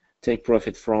 take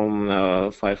profit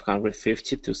from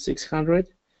 550 to 600,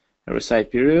 RSI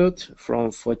period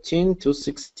from 14 to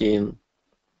 16.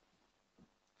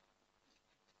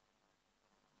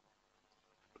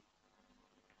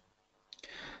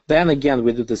 Then again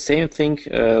we do the same thing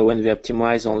when we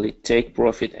optimize only take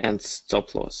profit and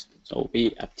stop loss. So we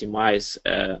optimize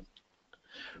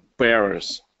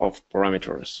pairs of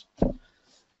parameters.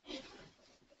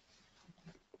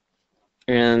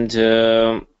 And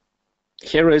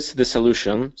here is the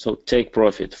solution. So take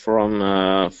profit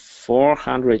from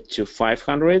 400 to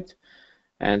 500.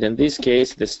 And in this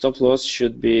case, the stop loss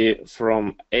should be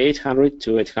from 800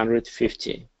 to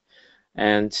 850.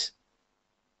 And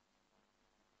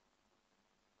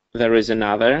there is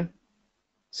another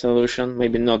solution,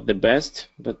 maybe not the best,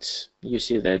 but you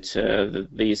see that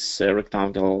these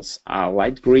rectangles are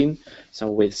light green,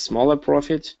 so with smaller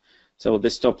profit. So the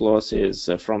stop loss is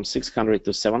from 600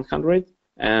 to 700,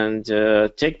 and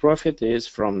take profit is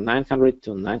from 900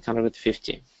 to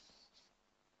 950.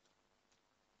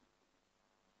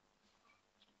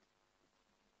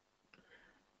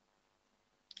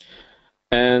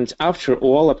 And after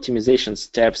all optimization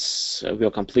steps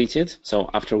were completed, so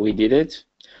after we did it,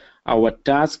 our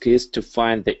task is to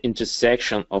find the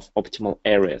intersection of optimal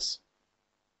areas.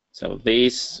 So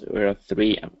these were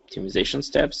 3 optimization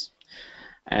steps,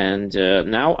 and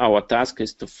now our task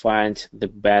is to find the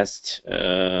best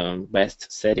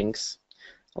settings.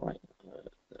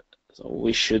 So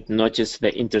we should notice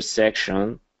the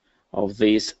intersection of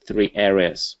these 3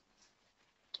 areas,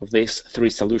 of these 3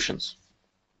 solutions.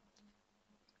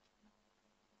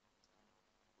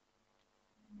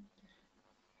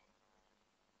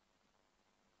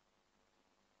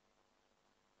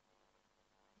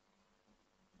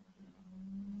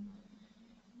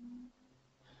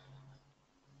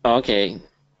 Okay,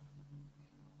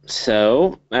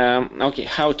 so okay,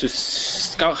 how to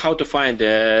find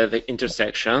the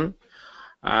intersection?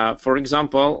 For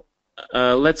example,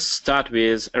 let's start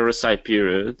with RSI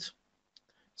period.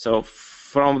 So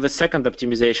from the second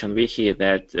optimization, we see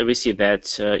that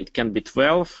it can be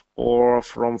 12, or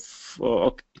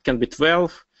it can be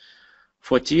 12,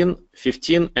 14,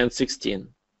 15, and 16.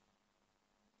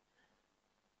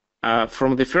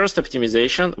 From the first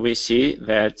optimization, we see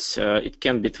that it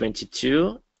can be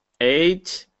 22,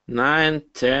 8, 9,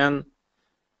 10,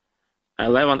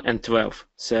 11, and 12.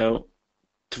 So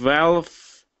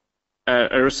 12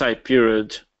 RSI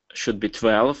period should be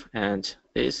 12, and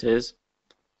this is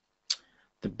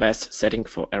the best setting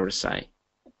for RSI.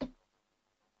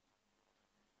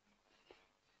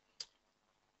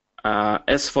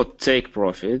 As for take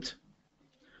profit,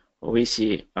 we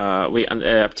see we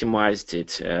optimized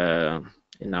it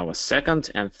in our second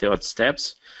and third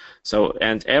steps. So,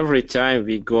 and every time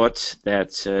we got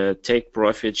that take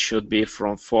profit should be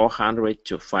from 400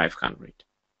 to 500.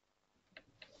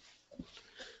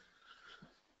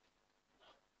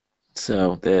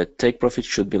 So the take profit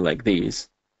should be like this.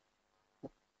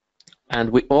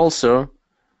 And we also,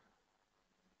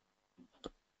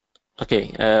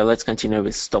 okay, let's continue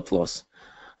with stop loss.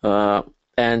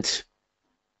 And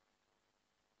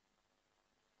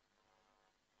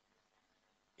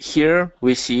here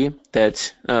we see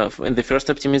that in the first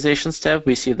optimization step,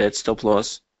 we see that stop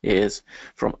loss is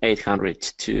from 800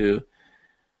 to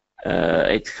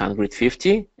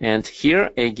 850, and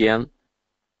here again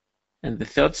And the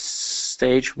third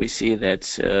stage, we see that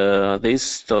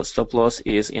this stop loss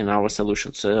is in our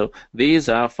solution. So these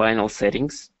are final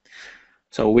settings.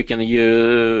 So we can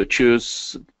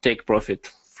choose take profit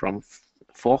from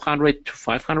 400 to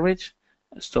 500,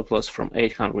 stop loss from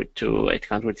 800 to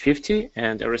 850,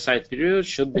 and a RSI period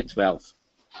should be 12.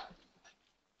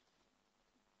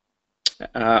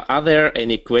 Are there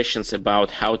any questions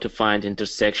about how to find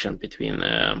intersection between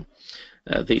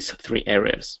these three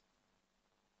areas?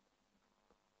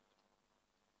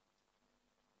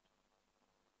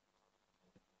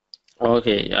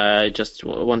 Okay, I just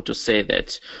want to say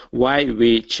that why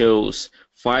we chose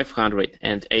 500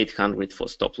 and 800 for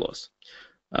stop loss.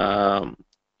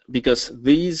 Because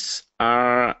these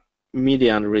are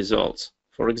median results.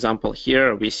 For example,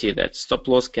 here we see that stop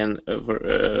loss can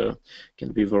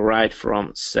be varied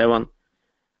from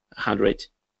 700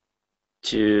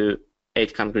 to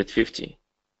 850.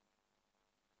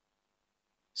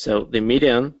 So the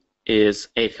median is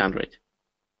 800.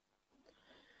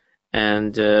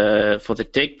 And for the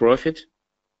take profit,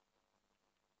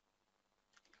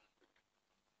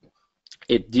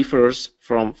 it differs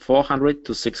from 400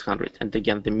 to 600. And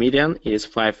again, the median is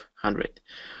 500.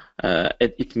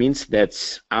 It means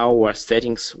that our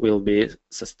settings will be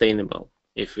sustainable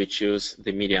if we choose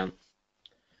the median.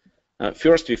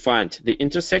 First, we find the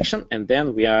intersection, and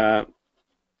then we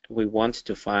want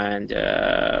to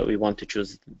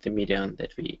choose the median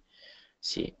that we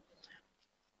see.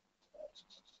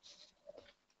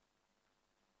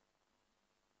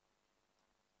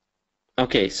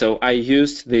 Okay, so I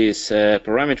used these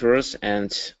parameters,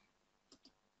 and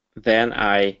then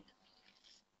I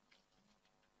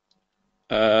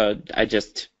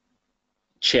just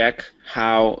check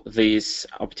how these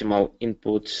optimal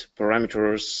input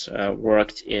parameters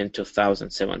worked in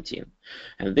 2017,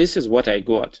 and this is what I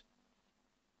got.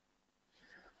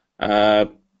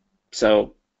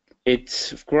 So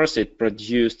of course it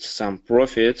produced some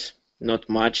profit, not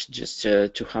much, just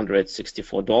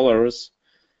 $264.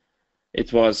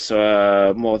 It was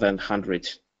more than 100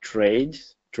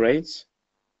 trades.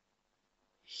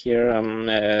 Here,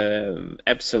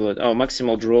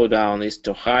 maximal drawdown is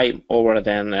too high, over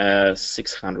than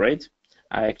 600.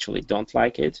 I actually don't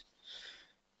like it.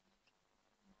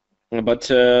 But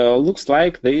looks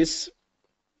like these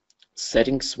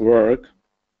settings work.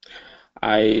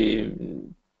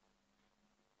 I'm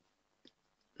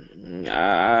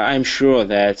sure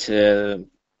that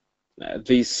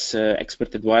this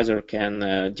expert advisor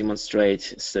can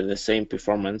demonstrate the same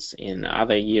performance in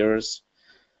other years.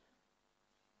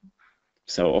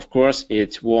 So of course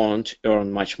it won't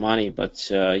earn much money, but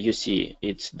you see,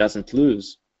 it doesn't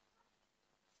lose.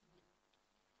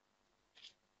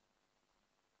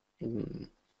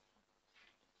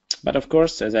 But of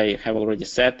course, as I have already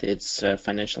said, it's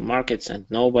financial markets and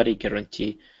nobody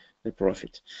guarantee the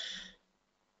profit.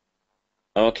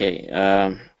 Okay.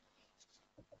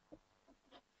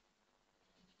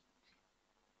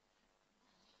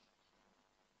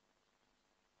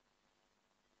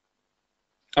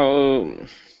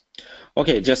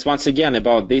 Okay, just once again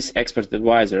about this expert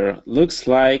advisor. Looks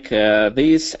like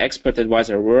this expert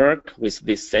advisor work with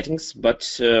these settings,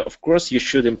 but of course you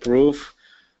should improve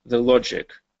the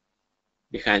logic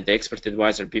behind the expert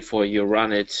advisor before you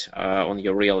run it on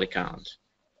your real account.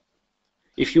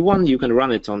 If you want, you can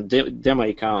run it on demo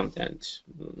account, and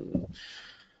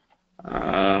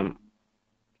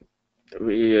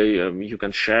you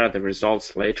can share the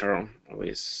results later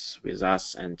with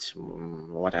us. And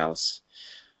what else?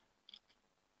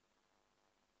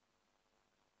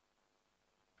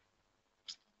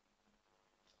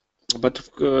 But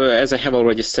as I have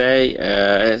already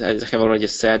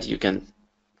said, you can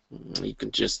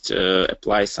just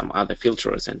apply some other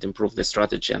filters and improve the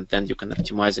strategy, and then you can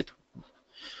optimize it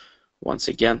once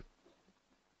again.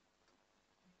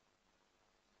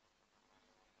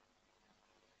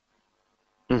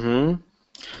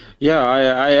 Yeah,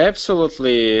 I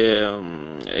absolutely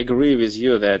agree with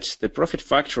you that the profit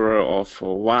factor of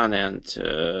 1 and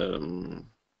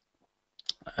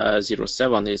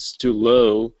 0.7 is too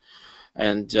low,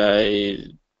 and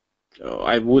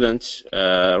I wouldn't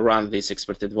run this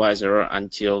expert advisor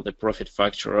until the profit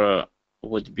factor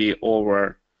would be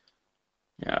over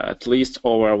at least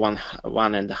over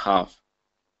 1.5.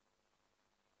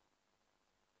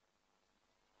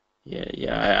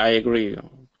 Yeah, I agree.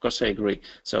 Of course, I agree.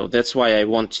 So that's why I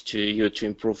want you to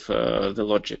improve the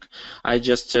logic. I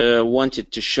just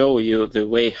wanted to show you the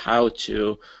way how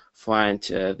to find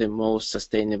the most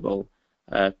sustainable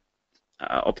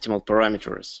optimal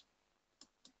parameters.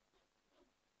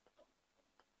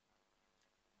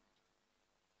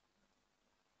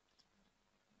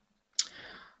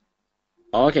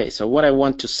 Okay, so what I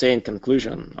want to say in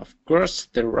conclusion, of course,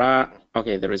 there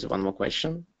is one more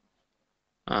question.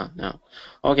 No.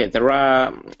 Okay, there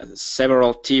are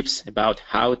several tips about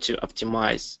how to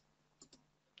optimize.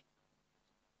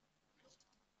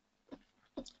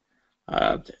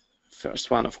 The first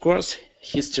one, of course,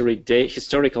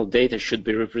 historical data should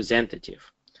be representative.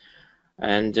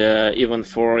 And even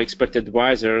for expert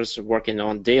advisors working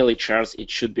on daily charts, it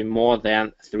should be more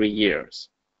than 3 years.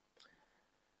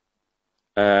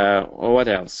 What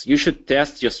else? You should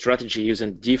test your strategy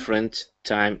using different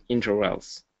time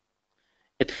intervals.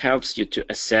 It helps you to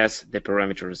assess the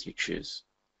parameters you choose.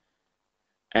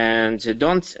 And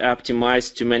don't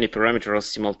optimize too many parameters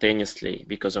simultaneously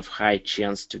because of high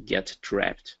chance to get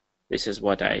trapped. This is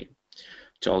what I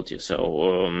told you.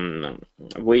 So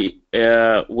we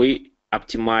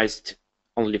optimized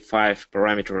only 5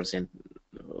 parameters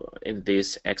in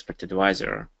this expert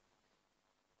advisor,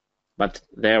 but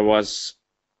there was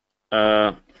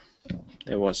about,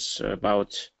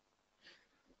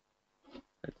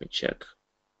 let me check.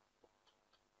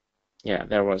 Yeah,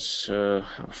 there was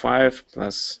 5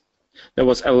 plus, there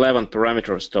was 11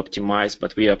 parameters to optimize,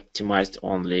 but we optimized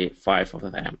only 5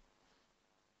 of them.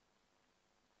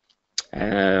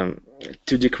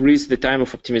 To decrease the time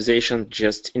of optimization,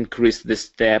 just increase the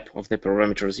step of the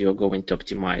parameters you're going to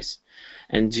optimize,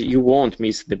 and you won't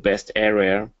miss the best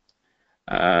area.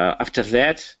 After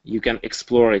that, you can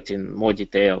explore it in more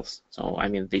details. So I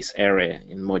mean this area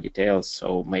in more details.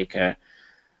 So make a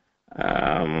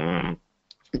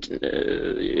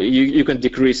you can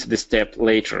decrease the step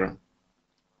later.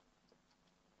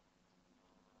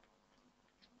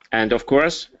 And of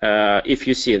course, if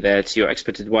you see that your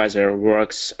expert advisor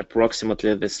works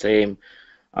approximately the same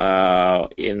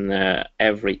in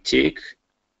every tick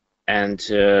and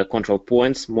control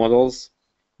points models,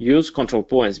 use control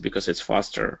points because it's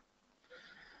faster.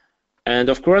 And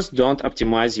of course, don't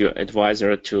optimize your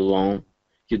advisor too long.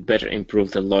 You'd better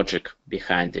improve the logic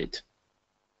behind it.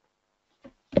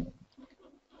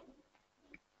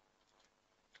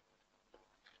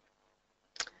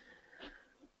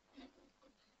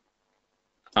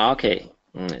 Okay,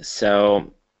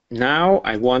 so now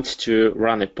I want to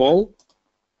run a poll.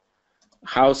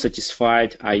 How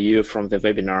satisfied are you from the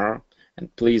webinar?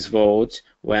 And please vote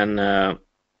when 1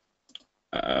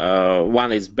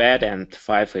 is bad and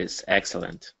 5 is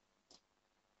excellent.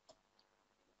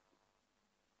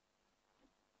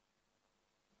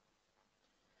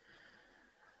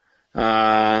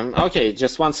 Okay,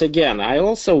 just once again, I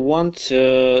also want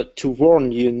to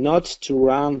warn you not to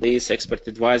run this expert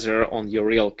advisor on your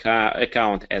real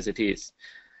account as it is.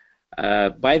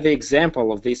 By the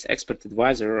example of this expert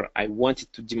advisor, I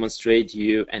wanted to demonstrate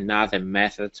you another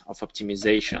method of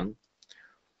optimization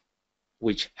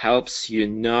which helps you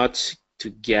not to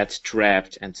get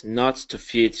trapped and not to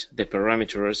fit the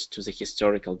parameters to the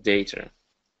historical data.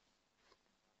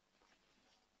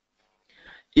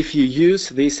 If you use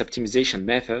this optimization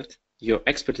method, your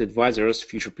expert advisor's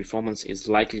future performance is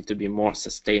likely to be more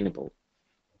sustainable.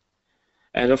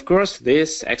 And of course,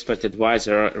 this expert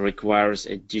advisor requires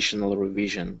additional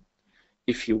revision.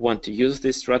 If you want to use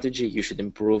this strategy, you should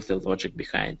improve the logic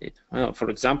behind it. Well, for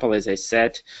example, as I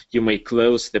said, you may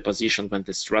close the position when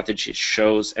the strategy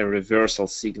shows a reversal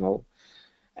signal,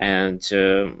 and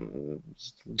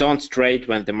don't trade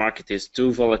when the market is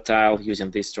too volatile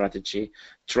using this strategy.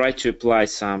 Try to apply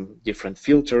some different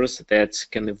filters that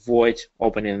can avoid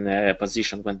opening a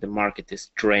position when the market is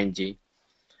trendy.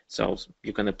 So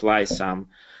you can apply some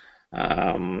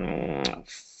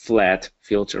flat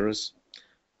filters.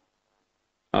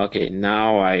 Okay,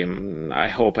 now I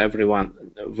hope everyone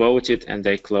voted and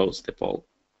I close the poll.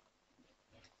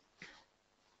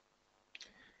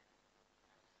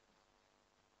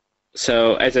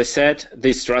 So as I said,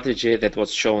 this strategy that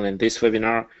was shown in this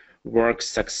webinar works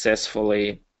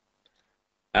successfully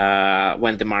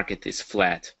when the market is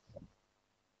flat.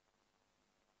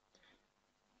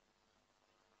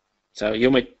 So you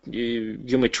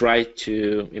may try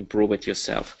to improve it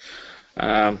yourself.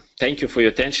 Thank you for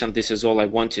your attention. This is all I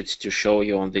wanted to show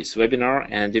you on this webinar.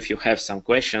 And if you have some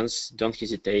questions, don't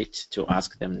hesitate to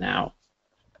ask them now.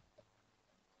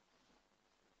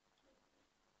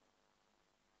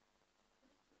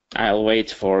 I'll wait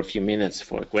for a few minutes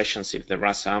for questions if there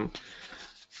are some.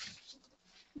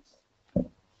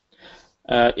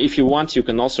 If you want, you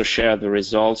can also share the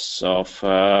results of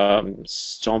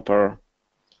Stomper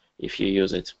if you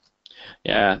use it.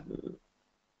 Yeah.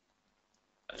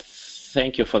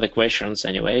 Thank you for the questions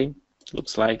anyway.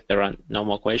 Looks like there are no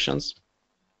more questions.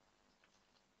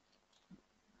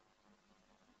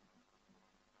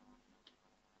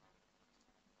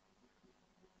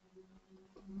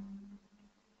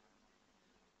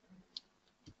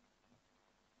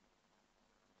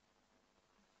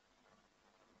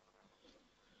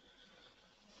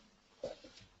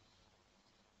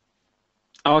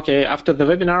 Okay, after the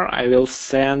webinar, I will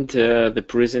send the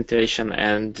presentation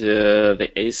and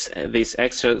this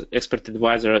expert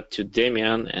advisor to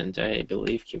Damian, and I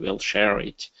believe he will share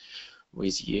it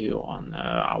with you on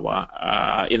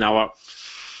our in our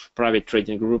private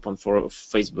trading group on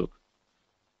Facebook.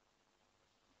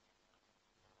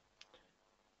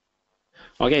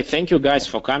 Okay, thank you guys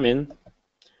for coming.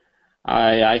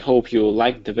 I hope you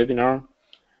liked the webinar.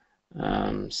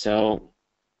 So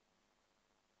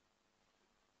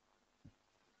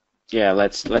yeah,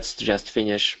 let's just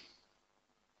finish.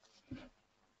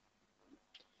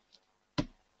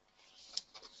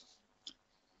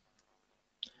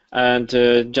 And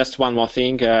just one more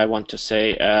thing I want to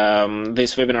say.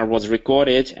 This webinar was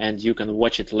recorded and you can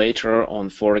watch it later on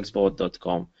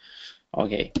forexboard.com.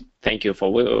 Okay, thank you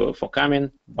for coming.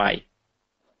 Bye.